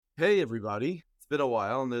Hey, everybody. It's been a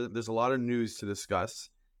while, and there's a lot of news to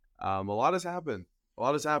discuss. A lot has happened. A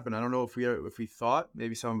lot has happened. I don't know if we thought,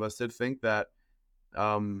 maybe some of us did think that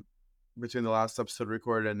um, between the last episode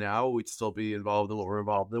recorded and now, we'd still be involved in what we're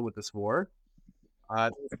involved in with this war.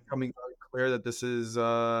 It's becoming very clear that this is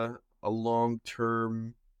a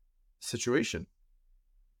long-term situation.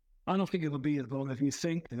 I don't think it will be as long as you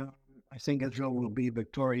think. I think Israel will be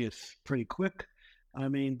victorious pretty quick. I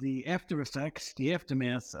mean, the after effects, the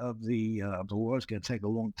aftermath of the war is going to take a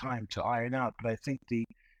long time to iron out. But I think the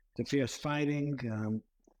fierce fighting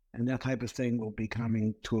and that type of thing will be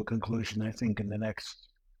coming to a conclusion. I think in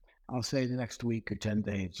I'll say the next week or 10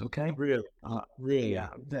 days. Okay. Really? Really? Yeah.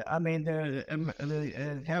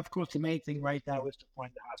 Of course, the main thing right now is to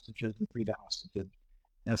find the hostages and free the hostages.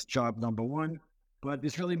 That's job number one. But the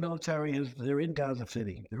Israeli military they're in Gaza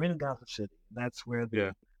City. They're in Gaza City. That's where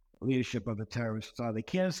the leadership of the terrorists are. They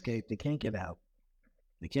can't escape. They can't get out.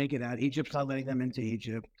 They can't get out. Egypt's not letting them into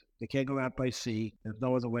Egypt. They can't go out by sea. There's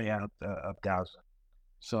no other way out of Gaza.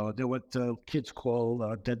 So they're what kids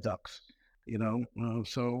call dead ducks.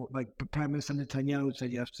 So like Prime Minister Netanyahu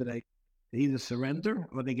said yesterday, they either surrender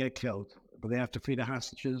or they get killed. But they have to free the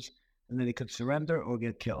hostages, and then they could surrender or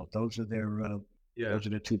get killed. Those are those are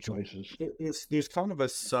the two choices. There's kind of a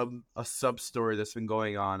sub story that's been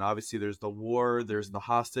going on. Obviously, there's the war, there's the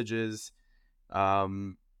hostages,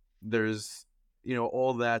 there's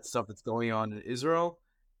all that stuff that's going on in Israel,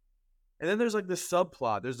 and then there's like this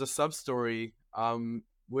subplot. There's a sub story,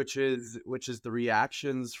 which is the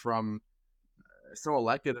reactions from some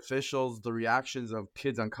elected officials, the reactions of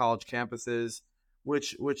kids on college campuses,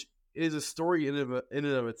 which is a story in and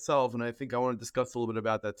of itself. And I think I want to discuss a little bit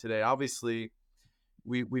about that today. Obviously,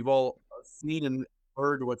 we've all seen and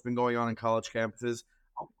heard what's been going on in college campuses.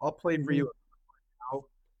 I'll play for you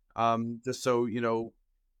now, just so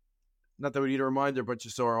not that we need a reminder, but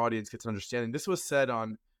just so our audience gets an understanding. This was said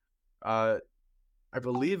on, I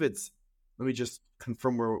believe it's. Let me just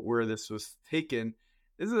confirm where this was taken.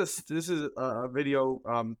 This is a video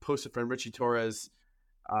posted from Richie Torres.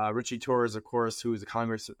 Richie Torres, of course, who is a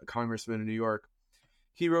congressman in New York.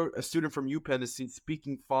 He wrote, a student from UPenn is seen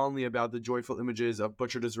speaking fondly about the joyful images of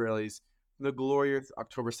butchered Israelis from the glorious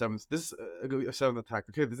October 7th. This 7th attack.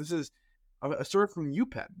 Okay, this is a story from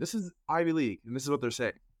UPenn. This is Ivy League, and this is what they're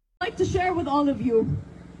saying. I'd like to share with all of you.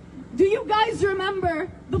 Do you guys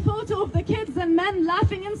remember the photo of the kids and men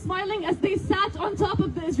laughing and smiling as they sat on top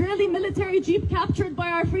of the Israeli military jeep captured by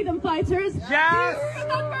our freedom fighters? Yes! Do you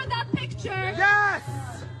remember that picture? Yes!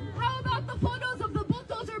 How about the photos of the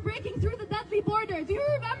bulldozer breaking through the deadly border? Do you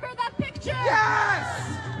remember that picture?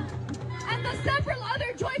 Yes! And the several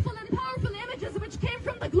other joyful and powerful images which came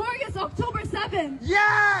from the glorious October 7th?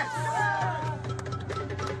 Yes!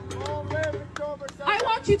 I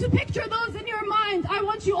want you to picture those in your mind. I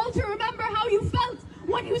want you all to remember how you felt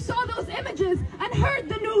when you saw those images and heard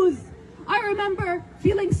the news. I remember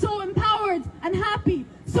feeling so empowered and happy,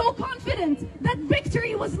 so confident that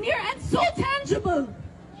victory was near and so tangible.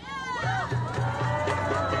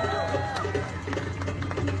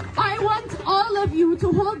 I want all of you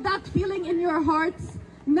to hold that feeling in your hearts.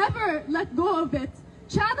 Never let go of it.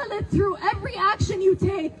 Channel it through every action you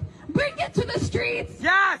take. Bring it to the streets.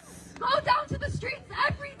 Yes! Go down to the streets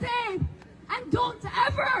every day, and don't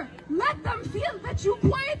ever let them feel that you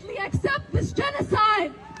quietly accept this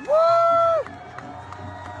genocide. Woo!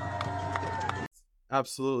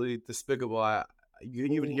 Absolutely despicable. You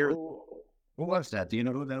can even hear it. Who was that? Do you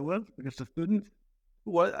know who that was? Just a student?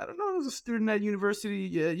 What? I don't know. It was a student at University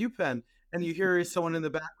UPenn, and you hear someone in the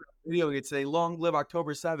background videoing it say, "Long live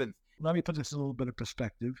October 7th." Let me put this in a little bit of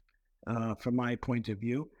perspective from my point of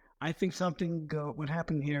view. I think what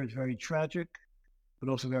happened here is very tragic, but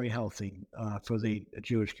also very healthy for the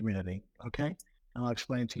Jewish community. Okay? And I'll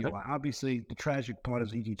explain to you why. Obviously, the tragic part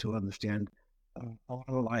is easy to understand. A lot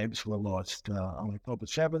of lives were lost on October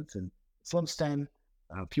 7th in Slumstein,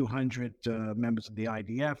 a few hundred members of the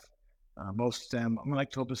IDF, most of them on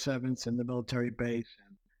October 7th in the military base,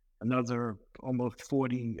 and another almost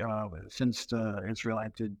 40 since Israel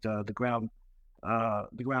entered the ground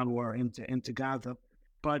war into Gaza.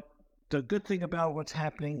 But the good thing about what's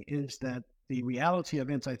happening is that the reality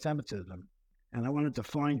of anti-Semitism, and I want to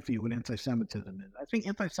define for you what anti-Semitism is. I think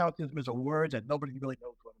anti-Semitism is a word that nobody really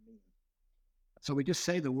knows what it means. So we just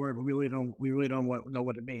say the word, but we really don't know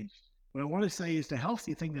what it means. What I want to say is the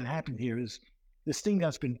healthy thing that happened here is this thing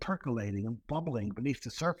that's been percolating and bubbling beneath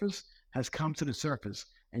the surface has come to the surface,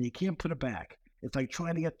 and you can't put it back. It's like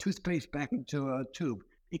trying to get toothpaste back into a tube.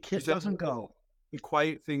 It doesn't go. The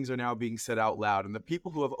quiet things are now being said out loud, and the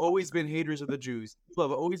people who have always been haters of the Jews, who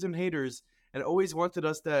have always been haters and always wanted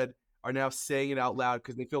us dead, are now saying it out loud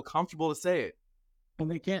because they feel comfortable to say it. And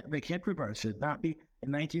they can't reverse it. Not be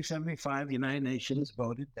in 1975, the United Nations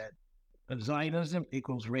voted that Zionism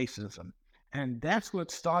equals racism, and that's what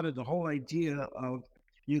started the whole idea of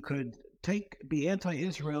you could be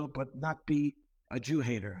anti-Israel but not be a Jew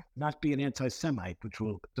hater, not be an anti-Semite, which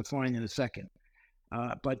we'll define in a second.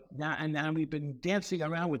 But now we've been dancing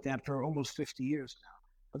around with that for almost 50 years now.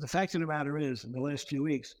 But the fact of the matter is, in the last few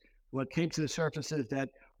weeks, what came to the surface is that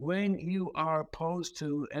when you are opposed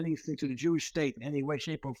to anything to the Jewish state in any way,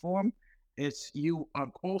 shape, or form, you are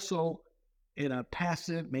also in a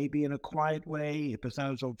passive, maybe in a quiet way, if it's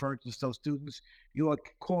not as overt as those students, you are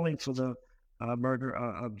calling for the murder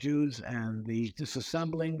of Jews and the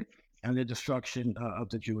disassembling and the destruction of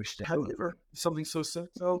the Jewish state. Have you ever something so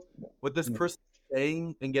simple? What this person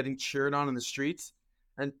saying and getting cheered on in the streets,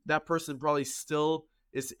 and that person probably still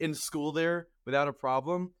is in school there without a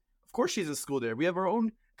problem. Of course she's in school there. We have our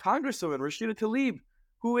own Congresswoman, Rashida Tlaib,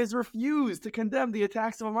 who has refused to condemn the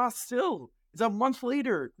attacks of Hamas still. It's a month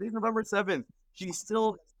later, today's November 7th. She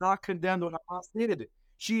still has not condemned what Hamas did.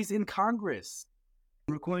 She's in Congress.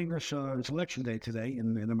 We're recording this it's election day today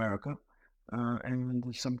in America, and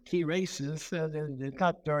some key races. They're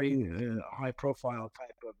not very high-profile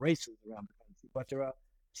type of races around the country, but there are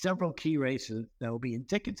several key races that will be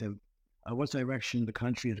indicative of what direction the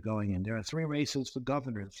country is going in. There are 3 races for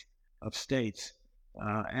governors of states,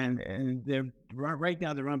 and they're right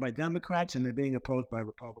now they're run by Democrats and they're being opposed by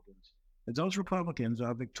Republicans. If those Republicans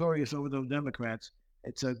are victorious over those Democrats,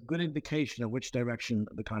 it's a good indication of which direction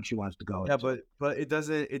the country wants to go. Yeah, but it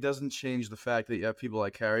doesn't change the fact that you have people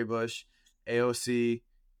like Harry Bush, AOC,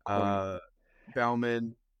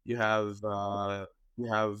 Bauman. You have Rashida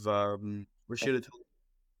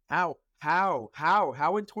Tlaib.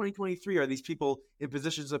 How in 2023 are these people in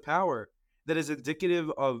positions of power that is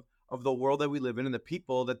indicative of the world that we live in and the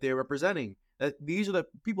people that they're representing? That these are the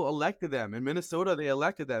people elected them. In Minnesota, they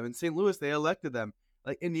elected them. In St. Louis, they elected them.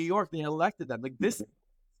 Like in New York, they elected them. Like this.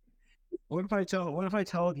 What if I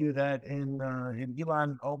told you that in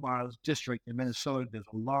Elon Omar's district in Minnesota, there's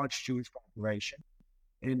a large Jewish population.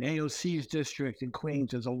 In AOC's district in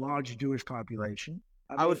Queens, there's a large Jewish population.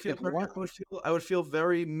 I would feel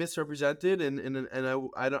very misrepresented, and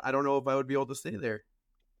I don't know if I would be able to stay there.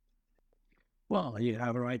 Well, you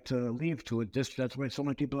have a right to leave to a district. That's why so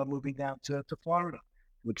many people are moving down to Florida,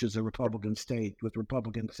 which is a Republican state with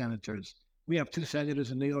Republican senators. We have 2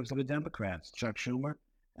 senators in New York that are Democrats, Chuck Schumer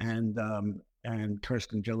and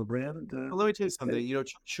Kirsten Gillibrand. Well, let me tell you something. You know,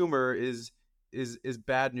 Chuck Schumer is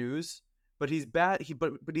bad news, but he's bad.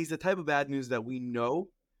 But he's the type of bad news that we know,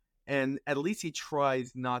 and at least he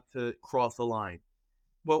tries not to cross the line.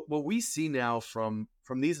 Well, what we see now from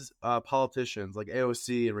these politicians like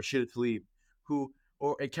AOC and Rashida Tlaib,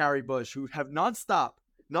 and Carrie Bush, who have nonstop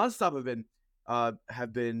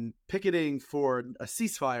have been picketing for a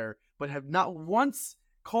ceasefire, but have not once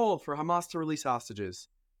called for Hamas to release hostages.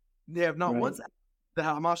 They have not once asked the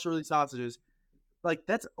Hamas to release hostages. Like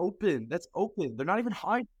that's open. They're not even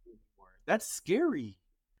hiding anymore. That's scary.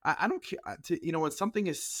 I don't care. When something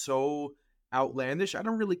is so outlandish, I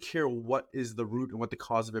don't really care what is the root and what the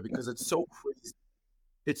cause of it, because it's so crazy.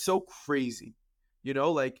 It's so crazy.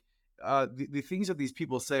 The things that these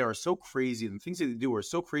people say are so crazy, and the things that they do are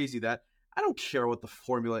so crazy that I don't care what the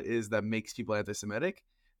formula is that makes people anti-Semitic.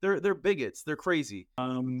 They're bigots. They're crazy.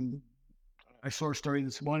 I saw a story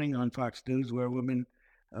this morning on Fox News where a woman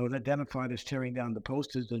was identified as tearing down the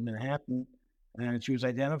posters in Manhattan, and she was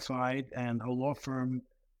identified, and her law firm.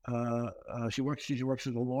 She works as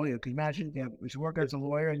a lawyer. Can you imagine? She works as a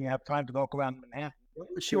lawyer, and you have time to walk around Manhattan.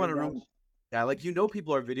 She want to ruin. Yeah,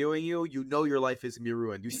 people are videoing you. You know your life is gonna be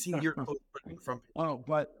ruined. You see your post from. Oh,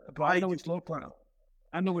 but I know which law firm.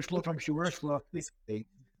 I know which law firm she works for. I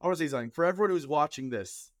want to say something for everyone who's watching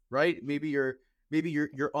this. Right? Maybe you're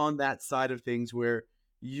on that side of things where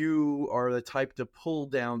you are the type to pull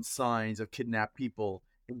down signs of kidnapped people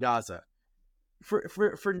in Gaza.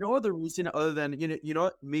 For no other reason other than you know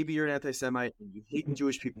what, maybe you're an anti-Semite and you hate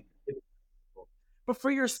Jewish people, but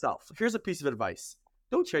for yourself, here's a piece of advice: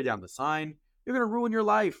 don't tear down the sign. You're gonna ruin your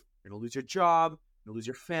life. You're gonna lose your job. You're gonna lose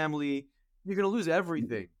your family. You're gonna lose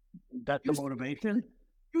everything. That's the motivation.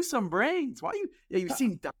 Use some brains. Why you've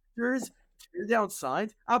seen doctors tear down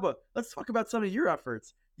signs? Abba, let's talk about some of your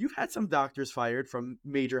efforts. You've had some doctors fired from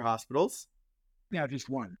major hospitals. Yeah, just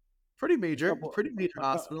one. Pretty major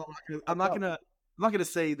hospital. I'm not gonna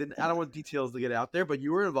say that. I don't want details to get out there, but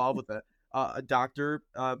you were involved with a doctor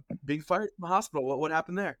being fired from a hospital. What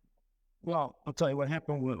happened there? Well, I'll tell you what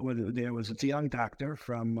happened. There was a young doctor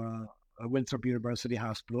from Winthrop University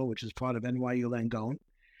Hospital, which is part of NYU Langone,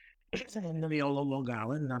 in the old Long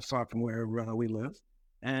Island, not far from where we live.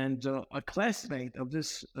 And a classmate of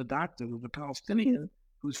this doctor, who's a Palestinian,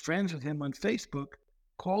 who's friends with him on Facebook,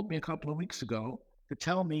 called me a couple of weeks ago to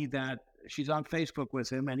tell me that she's on Facebook with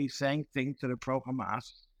him and he's saying things that are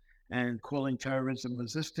pro-Hamas and calling terrorism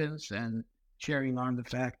resistance and cheering on the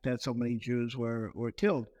fact that so many Jews were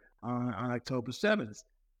killed on October 7th.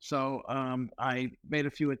 So I made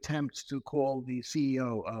a few attempts to call the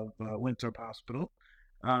CEO of Winthrop Hospital,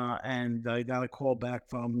 and I got a call back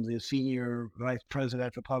from the senior vice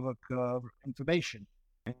president for public information.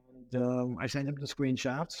 And I sent him the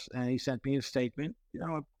screenshots, and he sent me a statement,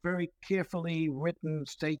 a very carefully written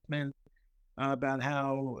statement about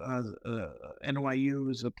how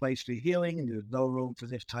NYU is a place for healing, and there's no room for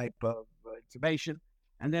this type of information.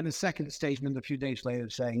 And then a second statement a few days later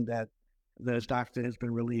saying that the doctor has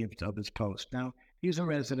been relieved of his post. Now, he's a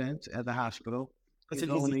resident at the hospital. That's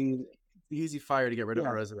an easy fire to get rid of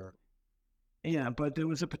a resident. Yeah, but there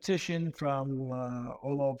was a petition from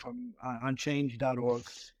unchange.org,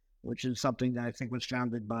 which is something that I think was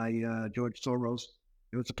founded by George Soros.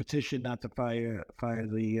 It was a petition not to fire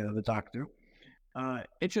the doctor.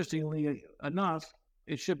 Interestingly enough,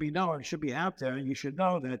 it should be known, it should be out there, and you should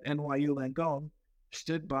know that NYU Langone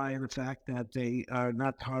stood by the fact that they are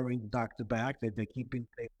not hiring the doctor back, that they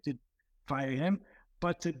did fire him,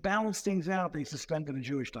 but to balance things out, they suspended a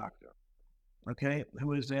Jewish doctor, okay, who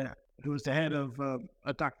was the head of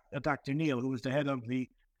Dr. Neal, who was the head of the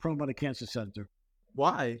Perlmutter Cancer Center.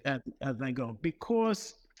 Why? At Langone.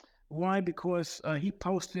 Why? Because he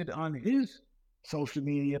posted on his social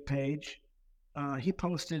media page, he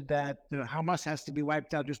posted that Hamas has to be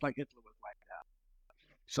wiped out just like Hitler was wiped out.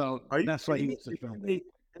 So that's why he was suspended.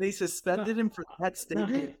 And they suspended him for that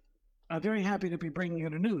statement? I'm very happy to be bringing you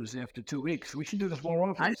the news after 2 weeks. We should do this more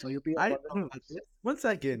often, so you'll be up on the news. 1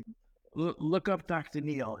 second. Look up Dr.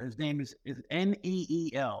 Neal. His name is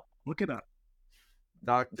Neel. Look it up.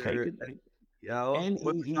 Dr.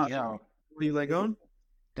 Neel. You Langone?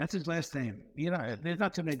 That's his last name. There's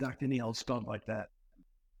not too many Dr. Neal spelled like that.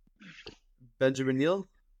 Benjamin Neal?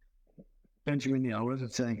 Benjamin Neal. What is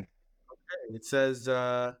it saying? Okay. It says,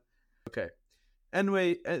 okay.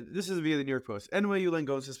 Anyway, this is via the New York Post. NYU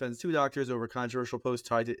Langone suspends 2 doctors over controversial post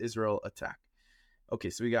tied to Israel attack. Okay,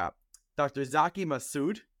 so we got Dr. Zaki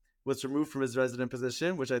Massoud was removed from his resident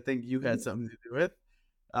position, which I think you had something to do with.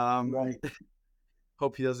 Right.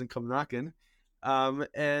 Hope he doesn't come knocking.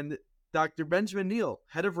 And Dr. Benjamin Neal,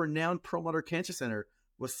 head of renowned Perlmutter Cancer Center,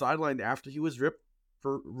 was sidelined after he was ripped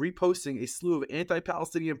for reposting a slew of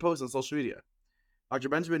anti-Palestinian posts on social media. Dr.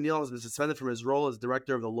 Benjamin Neal has been suspended from his role as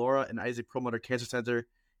director of the Laura and Isaac Perlmutter Cancer Center,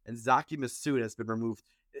 and Zaki Massoud has been removed.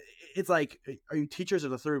 It's like, are you teachers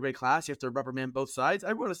of the third grade class? You have to reprimand both sides?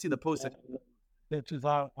 I want to see the post. This is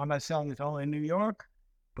I'm not saying it's only in New York,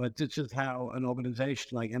 but this is how an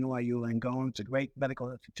organization like NYU Langone, it's a great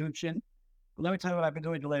medical institution. But let me tell you what I've been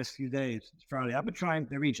doing the last few days. It's Friday. I've been trying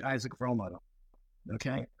to reach Isaac Perlmutter.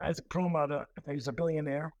 Okay? Isaac Perlmutter, he's a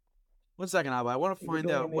billionaire. 1 second, Abba. I want to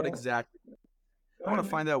find out what exactly. I want to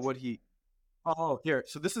find out what he. Oh, here.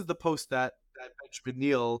 So this is the post that Benjamin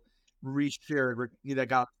Neal reshared that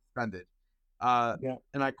got suspended.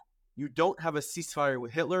 And you don't have a ceasefire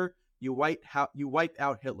with Hitler. You wipe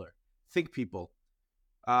out Hitler. Think, people.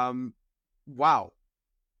 Wow.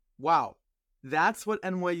 That's what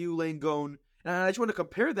NYU Langone. And I just want to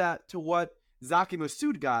compare that to what Zaki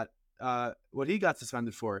Massoud got. What he got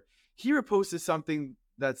suspended for. He reposted something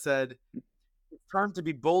that said, "It's time to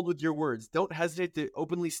be bold with your words. Don't hesitate to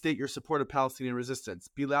openly state your support of Palestinian resistance.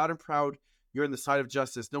 Be loud and proud you're on the side of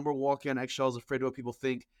justice. No more walking on eggshells afraid of what people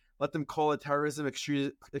think. Let them call it terrorism,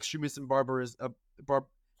 extremism,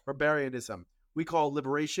 barbarianism. We call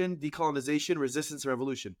liberation, decolonization, resistance, and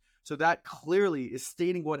revolution." So that clearly is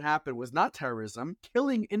stating what happened was not terrorism.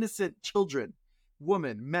 Killing innocent children,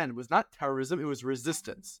 women, men was not terrorism. It was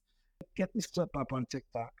resistance. Get this clip up on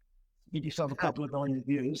TikTok. Get yourself a couple of million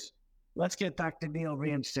views. Let's get Dr. Neal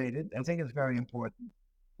reinstated. I think it's very important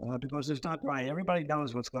because it's not right. Everybody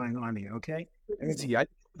knows what's going on here, okay? See, I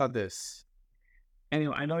about this.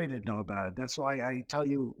 Anyway, I know you didn't know about it. That's why I tell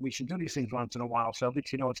you we should do these things once in a while so at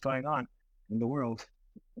least you know what's going on in the world.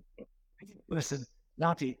 Listen,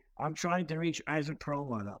 Nati, I'm trying to reach Isaac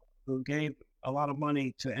Perlmutter, who gave a lot of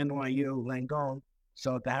money to NYU Langone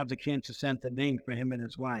so to have the cancer center named for him and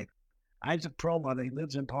his wife. Isaac Perlmutter, he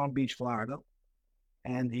lives in Palm Beach, Florida,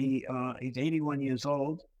 and he's 81 years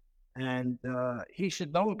old, and he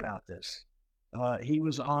should know about this. He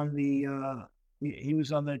was on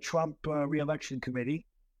the Trump re-election committee,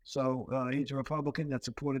 so he's a Republican that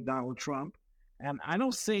supported Donald Trump, and I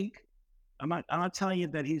don't think I'm not telling you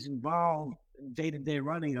that he's involved day-to-day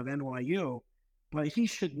running of NYU, but he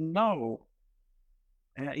should know.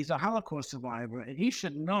 He's a Holocaust survivor, and he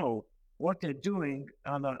should know what they're doing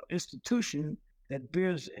on an institution that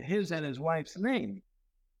bears his and his wife's name.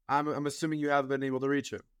 I'm assuming you haven't been able to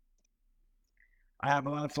reach him. I have a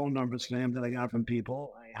lot of phone numbers for him that I got from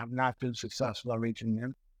people. I have not been successful at reaching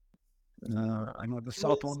him. I know the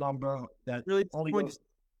cell phone number that Really, only goes.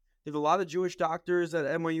 there's a lot of Jewish doctors at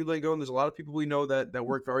NYU Langone. There's a lot of people we know that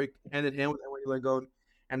work very hand in hand with NYU Langone,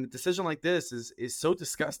 and a decision like this is so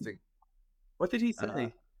disgusting. What did he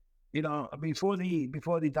say? Before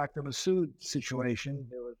the Dr. Massoud situation,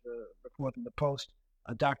 there was a report in the Post.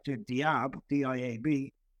 Dr. Diab,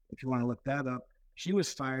 D-I-A-B, if you want to look that up, she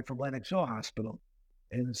was fired from Lenox Hill Hospital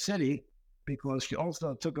in the city because she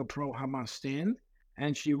also took a pro-Hamas stand,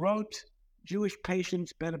 and she wrote, "Jewish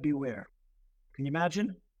patients better beware." Can you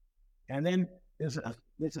imagine? And then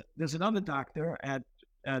there's another doctor at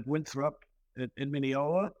Winthrop in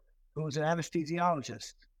Mineola who's an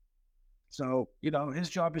anesthesiologist. So, his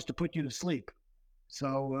job is to put you to sleep.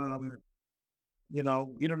 So, you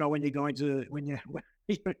don't know when you're going to,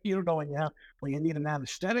 you don't know when you need an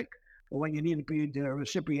anesthetic or when you need to be the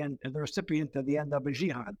recipient at the end of a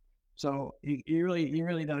jihad. So you're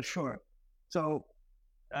really not sure. So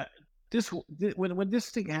when this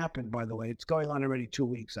thing happened, by the way, it's going on already 2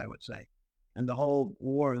 weeks, I would say. And the whole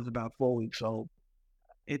war is about 4 weeks old.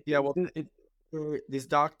 This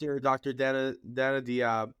Dr. Dana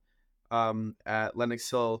Diab, at Lenox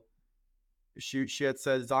Hill, she had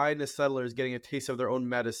said Zionist settlers getting a taste of their own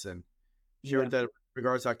medicine. She wrote that in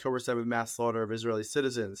regards to October 7th mass slaughter of Israeli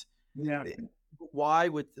citizens. Yeah. Why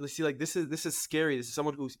would this is scary? This is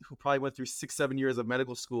someone who probably went through 6-7 years of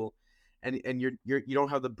medical school, and you don't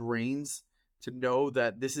have the brains to know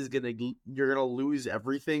that you're gonna lose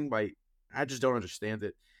everything by. I just don't understand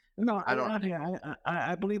it. No,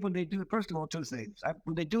 I believe when they do, first of all, two things.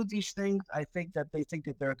 When they do these things, I think that they think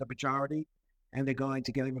that they're the majority and they're going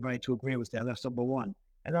to get everybody to agree with that. That's number one.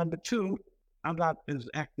 And number two, I'm not as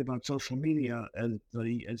active on social media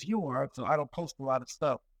as you are, so I don't post a lot of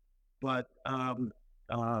stuff. But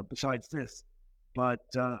besides this,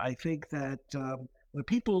 I think that when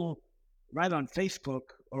people write on Facebook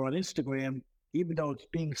or on Instagram, even though it's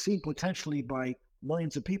being seen potentially by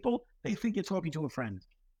millions of people, they think you're talking to a friend.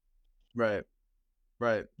 Right.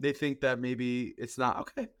 They think that maybe it's not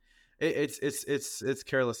okay. It's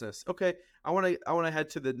carelessness. Okay, I want to head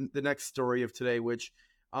to the next story of today, which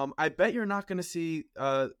I bet you're not going to see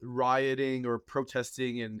rioting or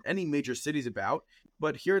protesting in any major cities about.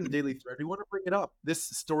 But here in the Daily Thread, we want to bring it up. This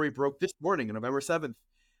story broke this morning, on November 7th.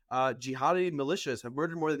 Jihadi militias have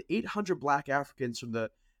murdered more than 800 Black Africans from the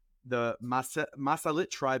Masalit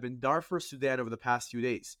tribe in Darfur, Sudan, over the past few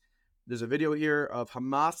days. There's a video here of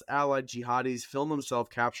Hamas-allied jihadis film themselves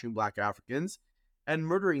capturing Black Africans and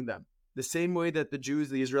murdering them, the same way that the Jews,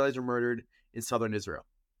 the Israelis, were murdered in southern Israel.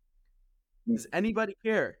 Does anybody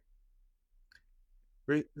care?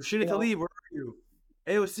 Rashida Tlaib, where are you?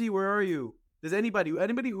 AOC, where are you? Does anybody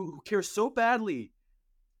who cares so badly?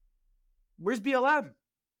 Where's BLM?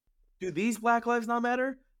 Do these Black lives not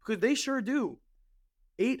matter? Because they sure do.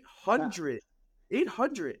 800.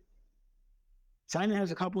 800. China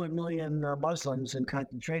has a couple of million Muslims in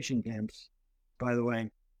concentration camps, by the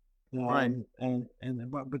way. Right. And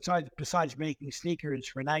besides making sneakers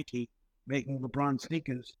for Nike, making LeBron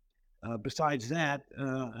sneakers, besides that,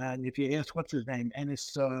 and if you ask what's his name,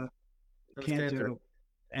 Ennis Cantor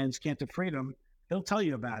Freedom, he'll tell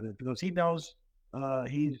you about it because he knows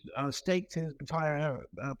he's staked his entire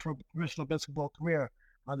professional basketball career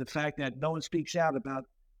on the fact that no one speaks out about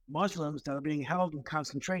Muslims that are being held in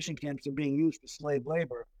concentration camps and being used for slave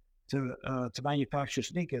labor to manufacture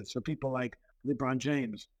sneakers for people like LeBron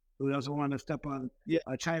James, who doesn't want to step on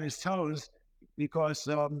China's toes because it's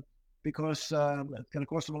going to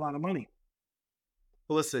cost them a lot of money.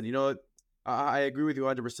 Well, listen, I agree with you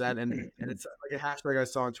 100%, and it's like a hashtag I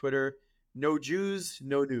saw on Twitter: no Jews,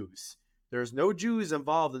 no news. There's no Jews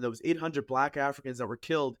involved in those 800 Black Africans that were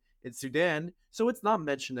killed in Sudan, so it's not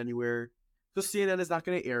mentioned anywhere. So CNN is not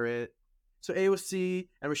going to air it. So AOC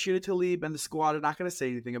and Rashida Tlaib and the squad are not going to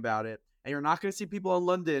say anything about it. And you're not going to see people in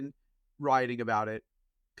London rioting about it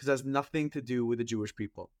because it has nothing to do with the Jewish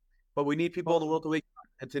people. But we need people in the world to wake up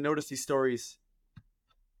and to notice these stories.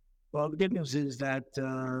 Well, the good news is that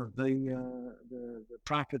the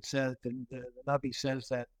prophet says, and the Navi says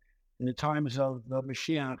that in the times of the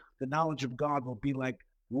Mashiach, the knowledge of God will be like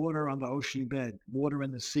water on the ocean bed, water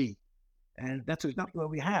in the sea. And that's exactly what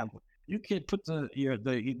we have. You can put the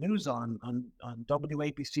news on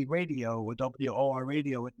WABC radio or WOR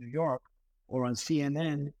radio in New York or on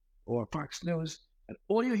CNN or Fox News, And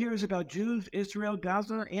all you hear is about Jews, Israel,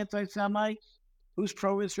 Gaza, anti-Semites, who's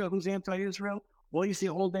pro-Israel, who's anti-Israel. All you see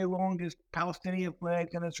all day long is Palestinian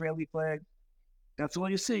flags and Israeli flags. That's all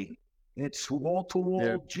you see. It's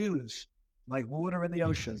wall-to-wall Jews, like water in the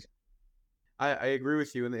ocean. I agree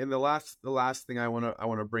with you. And the last thing I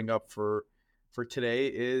wanna bring up for today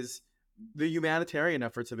is the humanitarian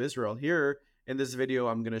efforts of Israel. Here in this video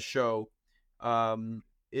I'm gonna show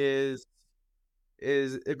is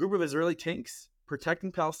a group of Israeli tanks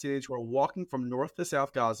protecting Palestinians who are walking from north to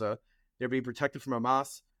south Gaza. They're being protected from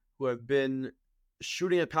Hamas, who have been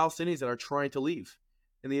shooting at Palestinians that are trying to leave.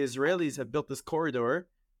 And the Israelis have built this corridor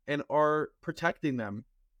and are protecting them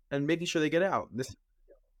and making sure they get out. This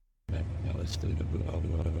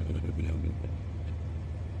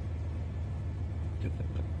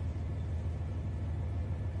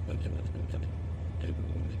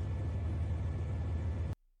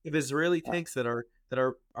of Israeli tanks that are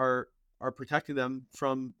protecting them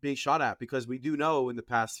from being shot at, because we do know in the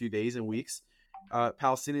past few days and weeks,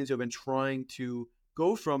 Palestinians who have been trying to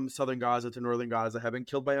go from southern Gaza to northern Gaza have been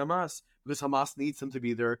killed by Hamas because Hamas needs them to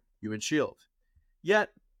be their human shield. Yet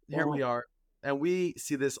here we are, and we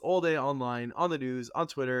see this all day online, on the news, on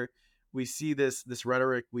Twitter. We see this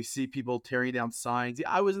rhetoric. We see people tearing down signs. Yeah,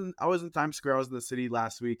 I was in Times Square. I was in the city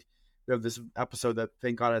last week. We have this episode that,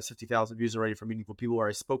 thank God, has 50,000 views already from meaningful people, where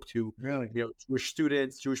I spoke to Jewish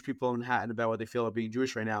students, Jewish people in Manhattan about what they feel about being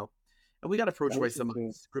Jewish right now. And we got approached by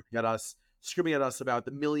someone screaming at us about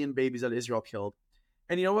the 1 million babies that Israel killed.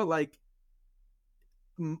 And you know what? Like,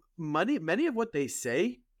 many of what they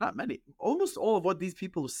say, not many, almost all of what these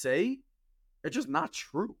people say, are just not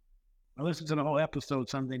true. I listened to the whole episode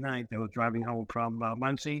Sunday night. They were driving home from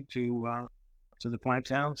Muncie to the Pine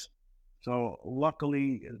Towns. So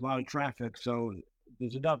luckily, there's a lot of traffic. So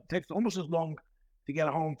there's enough. It takes almost as long to get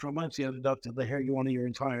home from Muncie as it does to hear you one of your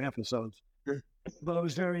entire episodes. But it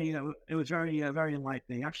was very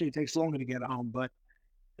enlightening. Actually, it takes longer to get home, but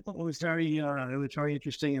it was very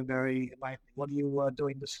interesting and very enlightening. What are you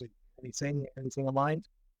doing this week? Anything in mind?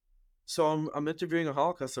 So I'm interviewing a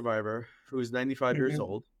Holocaust survivor who's 95 years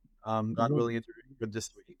old. God willing, interviewing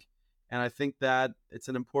this week. And I think that it's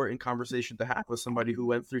an important conversation to have with somebody who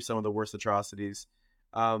went through some of the worst atrocities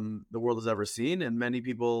the world has ever seen. And many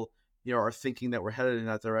people, are thinking that we're headed in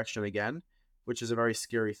that direction again, which is a very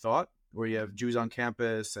scary thought, where you have Jews on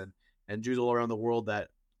campus and Jews all around the world that,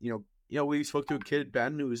 we spoke to a kid,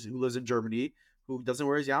 Ben, who lives in Germany, who doesn't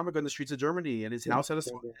wear his yarmulke on the streets of Germany, and his house had a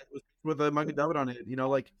sign with a Magen David on it.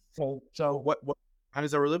 So what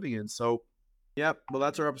times that we're living in. So, yeah, well,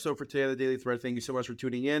 that's our episode for today of the Daily Thread. Thank you so much for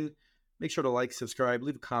tuning in. Make sure to like, subscribe,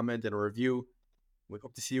 leave a comment, and a review. We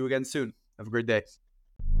hope to see you again soon. Have a great day.